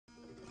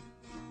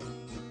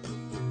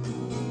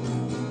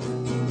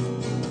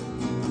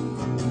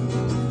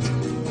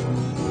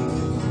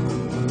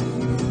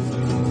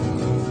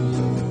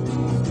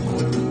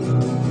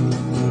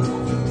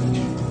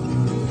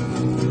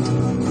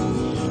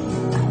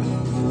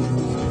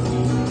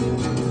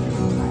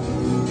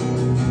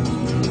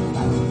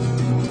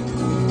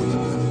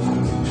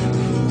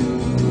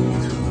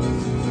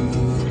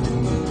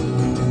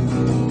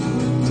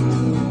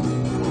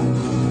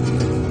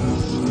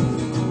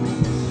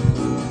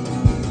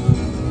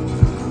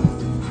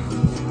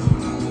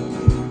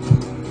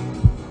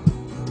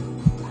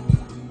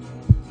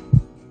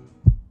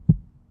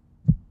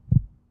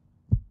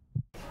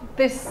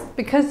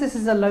because this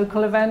is a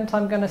local event,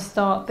 I'm going to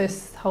start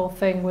this whole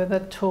thing with a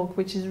talk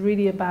which is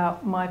really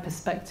about my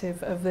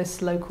perspective of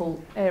this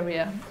local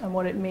area and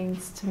what it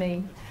means to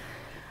me.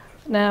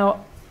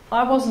 Now,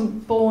 I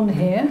wasn't born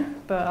here,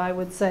 but I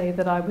would say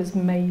that I was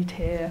made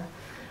here.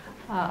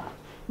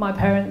 My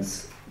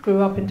parents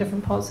grew up in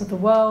different parts of the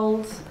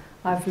world.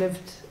 I've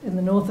lived in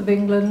the north of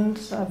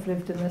England, I've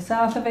lived in the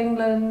south of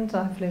England,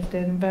 I've lived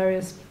in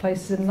various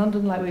places in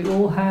London, like we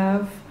all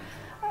have,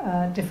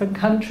 different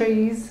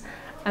countries,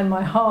 and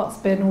my heart's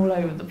been all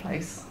over the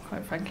place,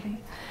 quite frankly.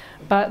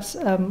 But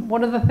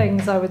one of the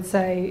things I would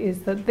say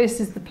is that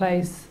this is the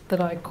place that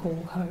I call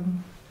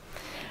home.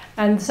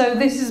 And so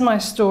this is my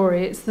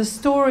story. It's the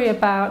story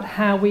about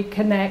how we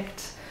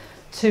connect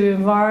to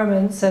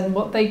environments and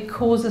what they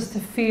cause us to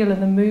feel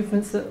and the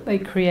movements that they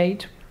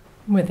create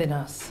within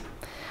us.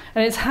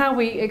 And it's how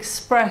we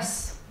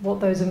express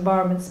what those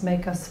environments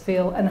make us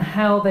feel and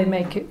how they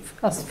make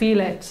us feel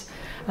it.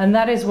 And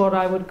that is what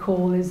I would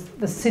call is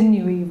the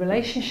sinewy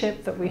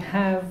relationship that we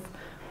have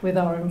with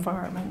our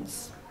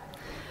environments.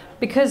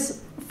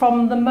 Because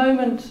from the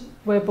moment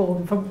we're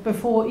born, from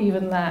before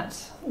even that,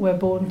 we're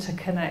born to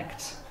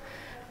connect.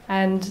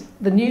 And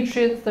the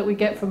nutrients that we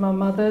get from our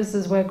mothers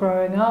as we're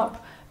growing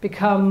up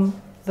become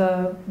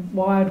the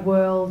wide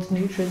world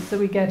nutrients that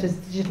we get as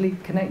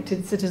digitally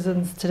connected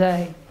citizens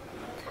today.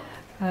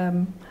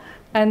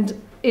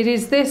 And it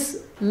is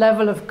this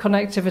level of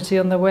connectivity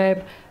on the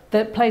web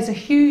that plays a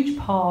huge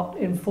part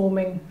in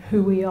forming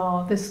who we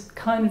are, this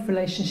kind of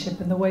relationship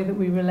and the way that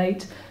we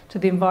relate to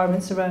the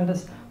environments around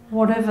us,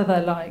 whatever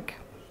they're like.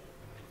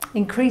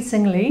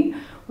 Increasingly,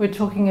 we're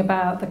talking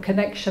about the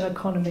connection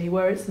economy,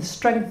 where it's the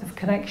strength of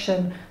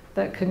connection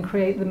that can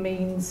create the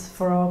means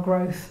for our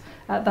growth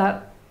at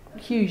that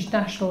huge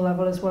national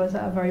level as well as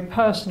at a very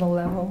personal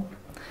level.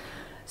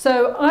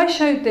 So I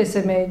showed this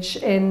image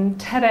in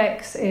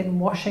TEDx in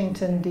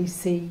Washington,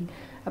 DC,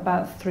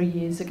 about 3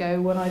 years ago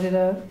when I did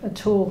a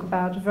talk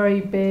about a very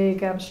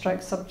big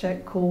abstract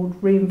subject called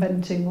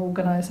reinventing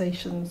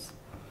organizations.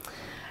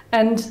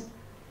 And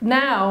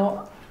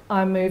now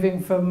I'm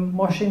moving from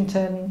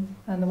Washington,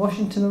 and the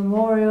Washington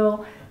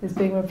Memorial is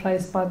being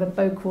replaced by the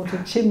Bow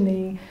Quarter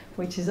chimney,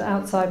 which is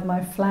outside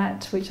my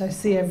flat, which I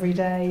see every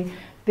day.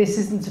 This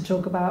isn't to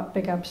talk about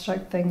big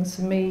abstract things.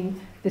 For me,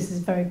 this is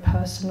very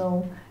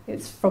personal.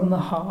 It's from the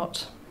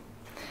heart.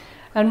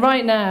 And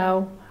right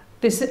now,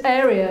 this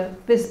area,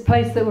 this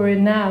place that we're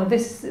in now,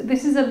 this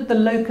is the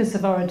locus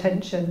of our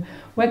attention.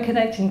 We're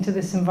connecting to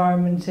this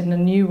environment in a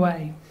new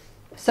way.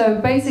 So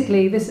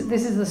basically, this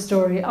is the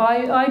story.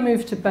 I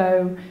moved to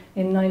Bow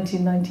in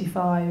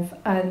 1995,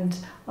 and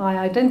I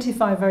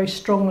identify very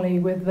strongly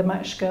with the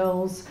Match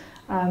Girls,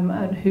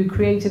 and who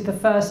created the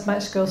first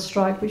Match Girls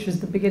strike, which was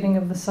the beginning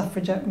of the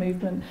suffragette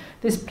movement.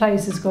 This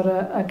place has got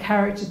a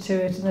character to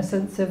it and a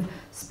sense of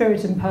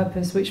spirit and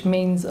purpose, which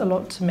means a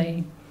lot to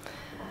me.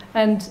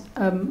 And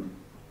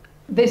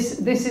this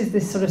is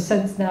this sort of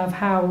sense now of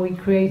how we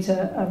create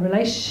a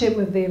relationship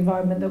with the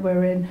environment that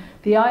we're in.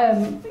 The I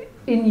am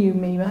in you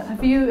meme.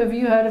 Have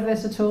you heard of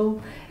this at all?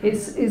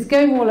 It's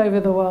going all over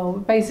the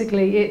world.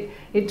 Basically,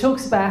 it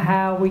talks about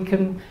how we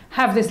can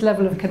have this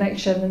level of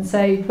connection and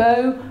say,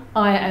 Bo,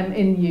 I am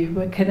in you.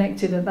 We're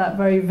connected at that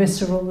very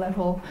visceral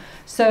level.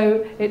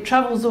 So it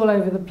travels all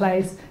over the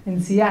place, in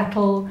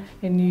Seattle,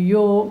 in New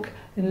York,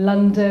 in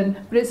London,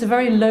 but it's a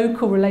very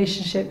local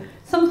relationship.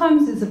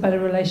 Sometimes it's a better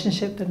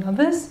relationship than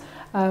others.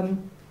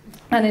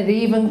 And it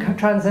even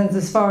transcends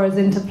as far as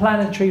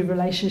interplanetary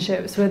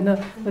relationships. When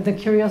the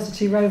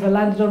Curiosity rover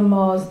landed on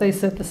Mars, they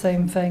said the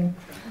same thing.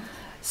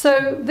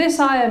 So this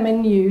I am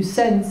in you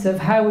sense of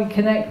how we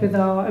connect with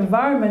our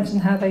environment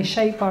and how they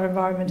shape our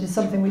environment is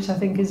something which I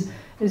think is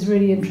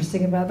really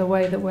interesting about the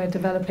way that we're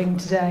developing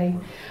today.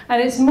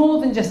 And it's more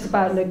than just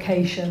about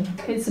location.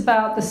 It's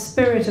about the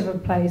spirit of a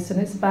place,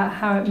 and it's about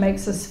how it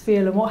makes us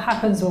feel and what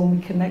happens when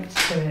we connect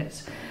to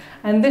it.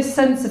 And this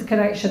sense of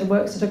connection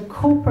works at a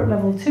corporate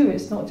level too.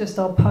 It's not just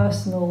our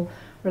personal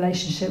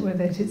relationship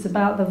with it. It's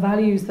about the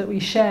values that we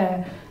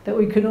share, that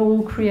we can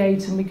all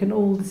create and we can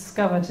all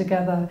discover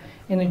together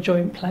in a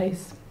joint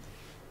place.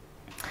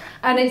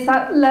 And it's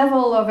that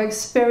level of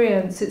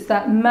experience, it's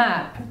that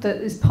map that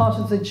is part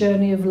of the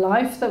journey of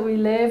life that we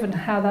live and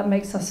how that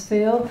makes us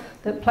feel,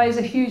 that plays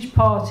a huge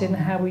part in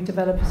how we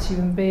develop as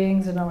human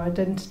beings and our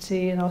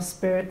identity and our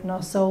spirit and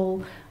our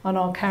soul and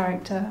our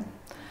character.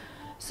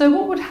 So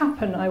what would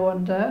happen, I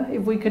wonder,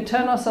 if we could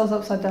turn ourselves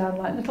upside down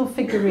like little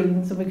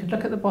figurines and we could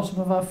look at the bottom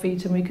of our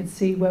feet and we could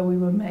see where we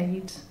were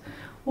made?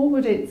 What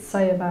would it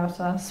say about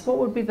us? What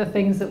would be the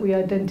things that we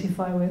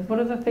identify with? What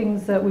are the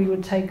things that we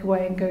would take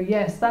away and go,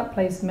 yes, that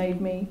place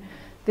made me.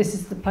 This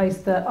is the place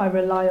that I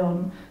rely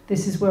on.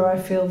 This is where I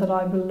feel that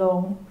I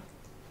belong.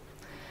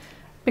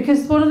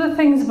 Because one of the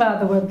things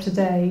about the web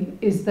today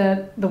is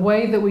that the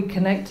way that we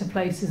connect to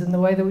places and the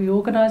way that we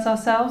organise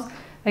ourselves,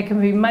 they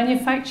can be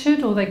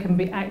manufactured or they can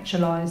be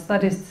actualized.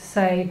 That is to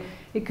say,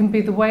 it can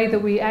be the way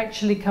that we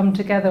actually come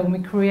together and we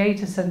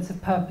create a sense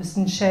of purpose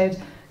and shared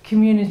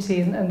community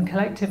and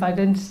collective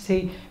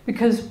identity,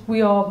 because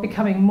we are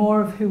becoming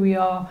more of who we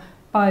are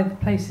by the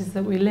places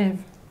that we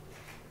live.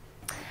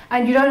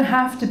 And you don't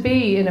have to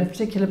be in a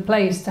particular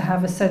place to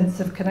have a sense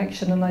of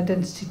connection and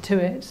identity to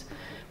it.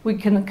 We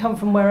can come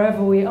from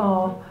wherever we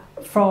are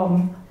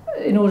from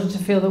in order to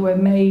feel that we're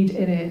made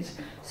in it.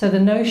 So the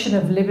notion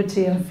of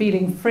liberty and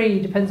feeling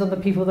free depends on the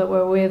people that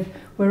we're with,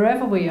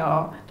 wherever we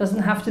are.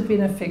 Doesn't have to be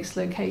in a fixed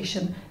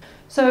location.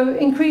 So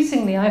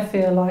increasingly I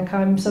feel like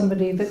I'm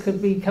somebody that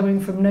could be coming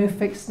from no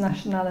fixed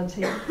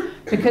nationality,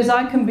 because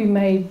I can be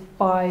made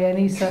by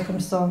any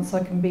circumstance.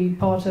 I can be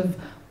part of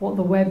what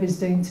the web is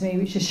doing to me,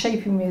 which is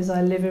shaping me as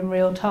I live in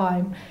real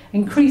time.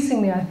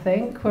 Increasingly, I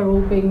think, we're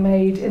all being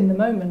made in the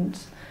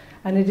moment.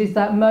 And it is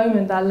that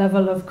moment, that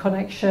level of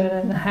connection,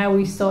 and how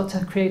we start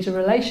to create a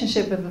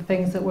relationship with the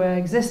things that we're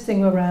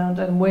existing around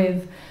and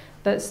with,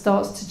 that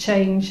starts to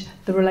change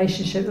the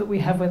relationship that we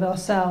have with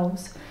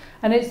ourselves.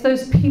 And it's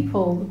those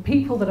people, the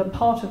people that are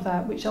part of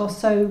that, which are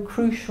so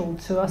crucial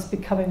to us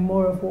becoming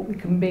more of what we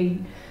can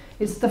be.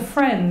 It's the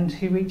friend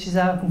who reaches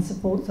out and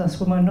supports us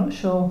when we're not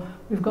sure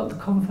we've got the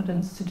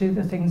confidence to do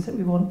the things that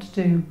we want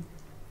to do.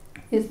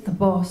 It's the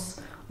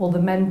boss or the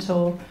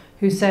mentor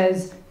who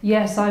says,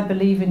 yes, I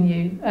believe in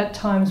you, at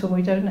times when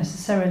we don't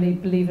necessarily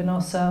believe in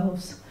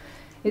ourselves.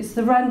 It's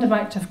the random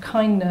act of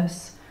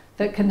kindness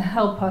that can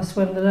help us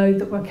when the load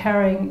that we're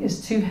carrying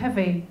is too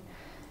heavy.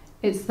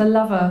 It's the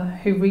lover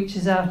who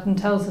reaches out and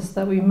tells us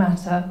that we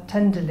matter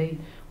tenderly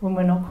when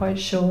we're not quite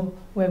sure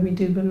where we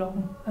do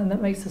belong, and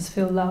that makes us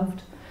feel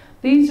loved.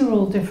 These are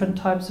all different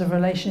types of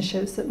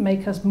relationships that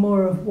make us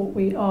more of what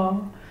we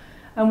are.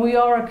 And we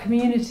are a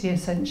community,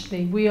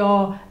 essentially. We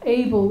are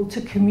able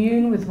to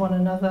commune with one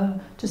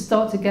another, to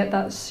start to get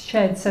that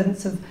shared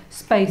sense of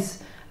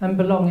space and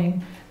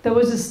belonging. There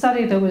was a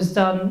study that was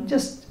done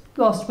just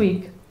last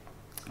week,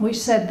 which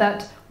said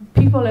that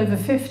people over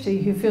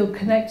 50 who feel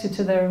connected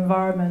to their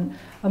environment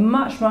are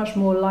much, much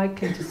more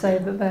likely to say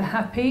that they're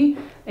happy.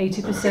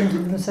 80%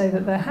 of them say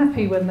that they're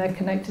happy when they're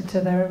connected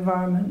to their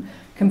environment,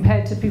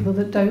 compared to people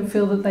that don't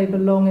feel that they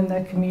belong in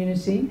their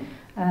community.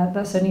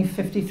 That's only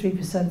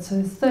 53%, so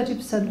it's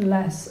 30%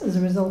 less as a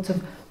result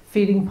of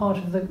feeling part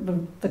of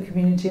the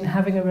community and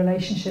having a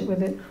relationship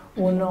with it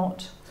or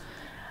not.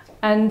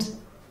 And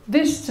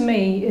this, to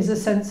me, is a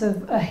sense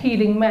of a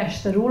healing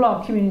mesh that all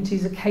our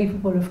communities are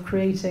capable of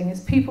creating. It's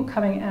people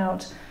coming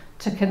out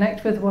to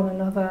connect with one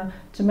another,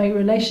 to make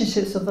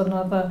relationships with one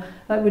another,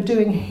 like we're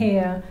doing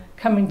here,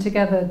 coming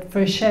together for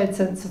a shared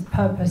sense of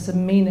purpose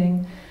and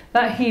meaning.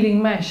 That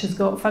healing mesh has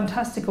got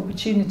fantastic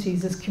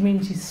opportunities as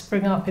communities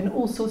spring up in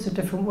all sorts of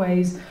different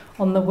ways,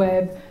 on the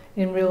web,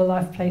 in real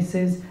life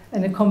places,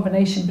 and a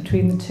combination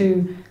between the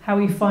two, how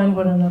we find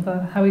one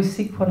another, how we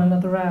seek one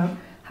another out,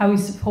 how we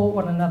support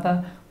one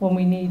another when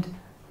we need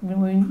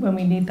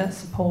that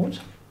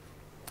support.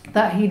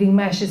 That healing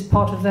mesh is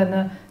part of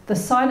then the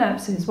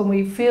synapses. When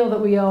we feel that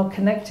we are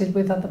connected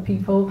with other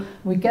people,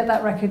 we get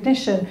that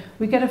recognition,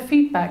 we get a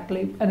feedback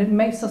loop, and it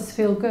makes us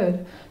feel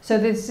good. So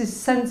there's this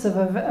sense of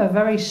a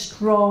very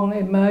strong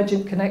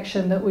emergent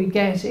connection that we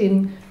get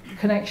in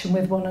connection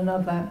with one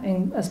another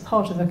as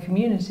part of a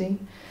community.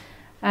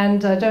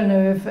 And I don't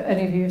know if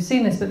any of you have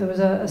seen this, but there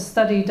was a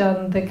study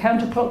done, the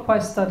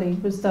counterclockwise study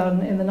was done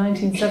in the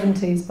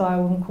 1970s by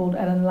a woman called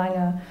Ellen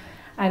Langer,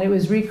 and it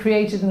was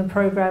recreated in a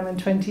program in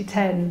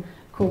 2010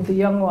 called The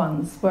Young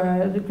Ones,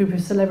 where a group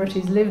of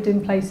celebrities lived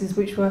in places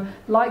which were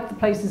like the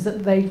places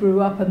that they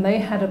grew up, and they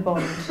had a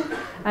bond.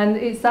 And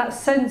it's that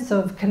sense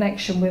of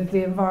connection with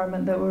the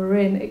environment that we're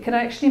in. It can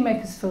actually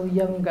make us feel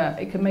younger,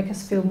 it can make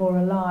us feel more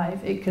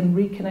alive, it can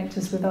reconnect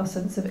us with our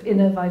sense of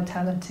inner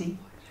vitality.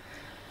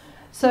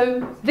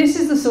 So this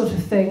is the sort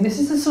of thing, this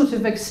is the sort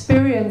of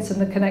experience and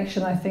the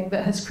connection, I think,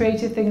 that has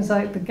created things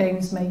like the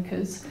Games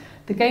Makers.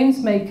 The Games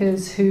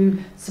Makers who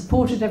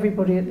supported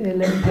everybody at the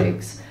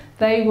Olympics.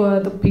 They were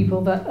the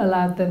people that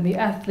allowed them, the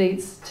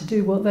athletes, to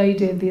do what they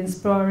did, the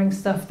inspiring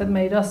stuff that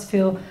made us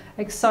feel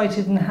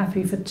excited and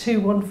happy for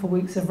 2 wonderful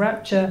weeks of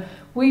rapture.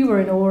 We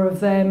were in awe of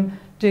them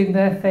doing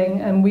their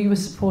thing, and we were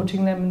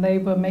supporting them, and they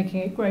were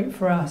making it great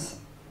for us.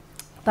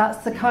 That's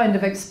the kind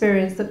of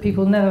experience that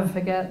people never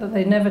forget, that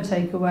they never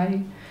take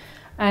away.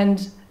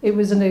 And it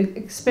was an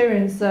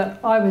experience that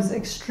I was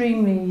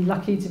extremely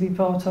lucky to be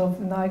part of,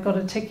 and I got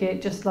a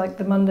ticket just like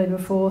the Monday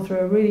before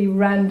through a really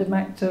random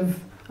act of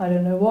I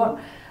don't know what,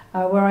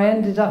 where I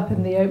ended up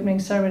in the opening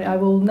ceremony. I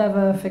will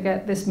never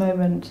forget this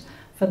moment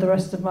for the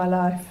rest of my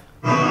life.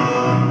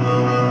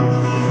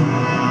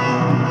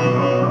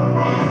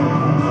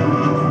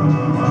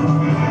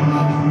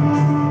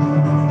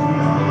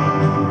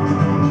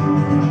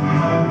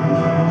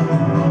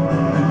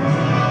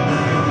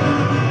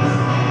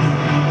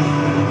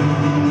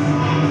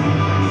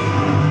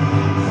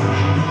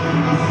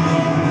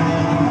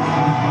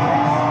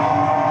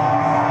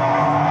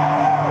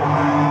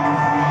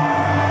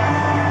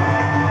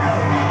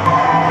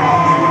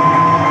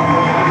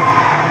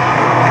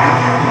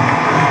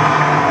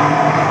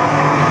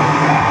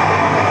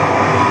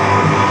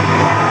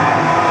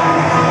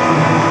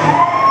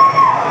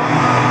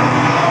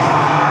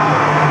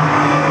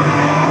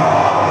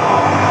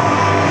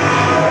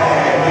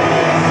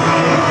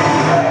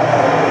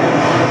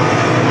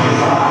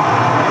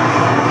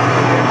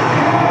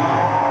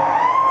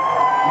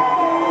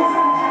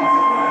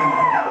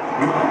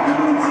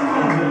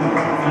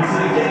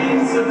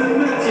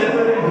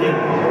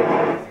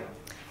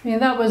 Yeah,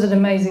 that was an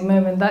amazing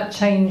moment. That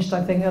changed,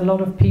 I think, a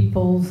lot of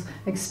people's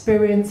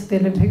experience of the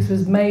Olympics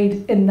was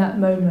made in that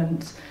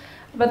moment.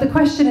 But the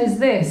question is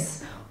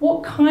this: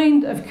 what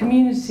kind of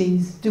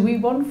communities do we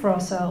want for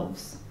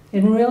ourselves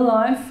in real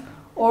life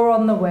or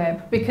on the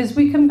web? Because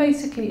we can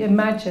basically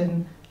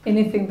imagine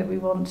anything that we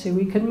want to.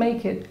 We can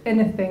make it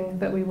anything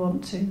that we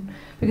want to.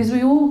 Because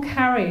we all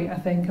carry, I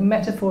think, a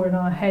metaphor in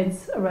our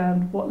heads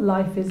around what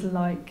life is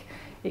like.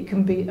 It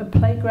can be a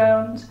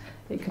playground,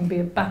 it can be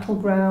a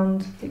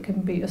battleground, it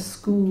can be a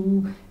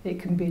school, it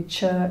can be a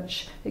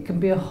church, it can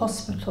be a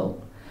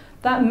hospital.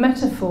 That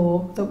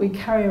metaphor that we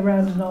carry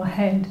around in our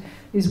head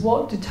is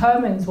what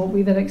determines what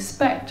we then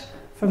expect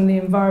from the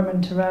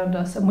environment around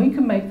us, and we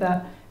can make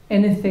that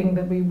anything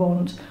that we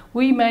want.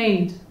 We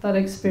made that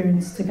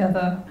experience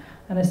together,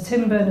 and as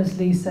Tim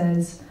Berners-Lee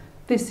says,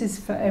 this is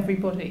for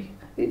everybody.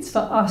 It's for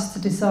us to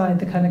decide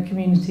the kind of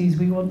communities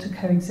we want to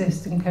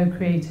coexist and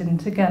co-create in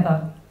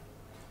together.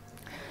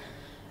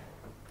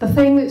 The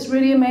thing that's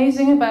really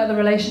amazing about the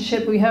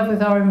relationship we have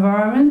with our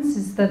environments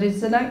is that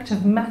it's an act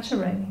of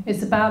mattering.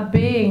 It's about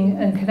being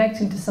and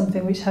connecting to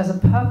something which has a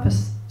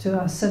purpose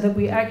to us so that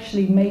we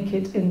actually make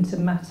it into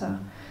matter.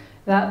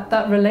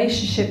 That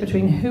relationship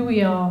between who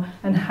we are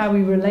and how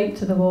we relate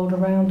to the world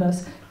around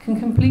us can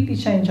completely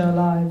change our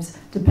lives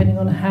depending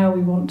on how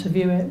we want to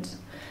view it.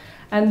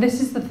 And this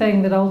is the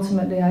thing that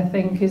ultimately I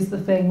think is the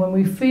thing when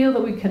we feel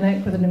that we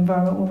connect with an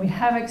environment, when we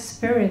have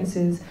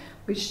experiences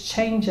which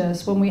change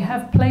us, when we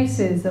have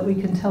places that we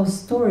can tell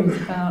stories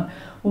about,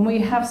 when we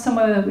have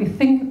somewhere that we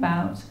think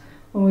about,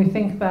 when we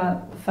think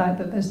about the fact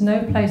that there's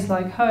no place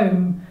like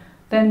home,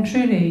 then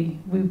truly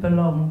we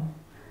belong.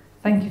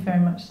 Thank you very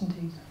much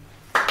indeed.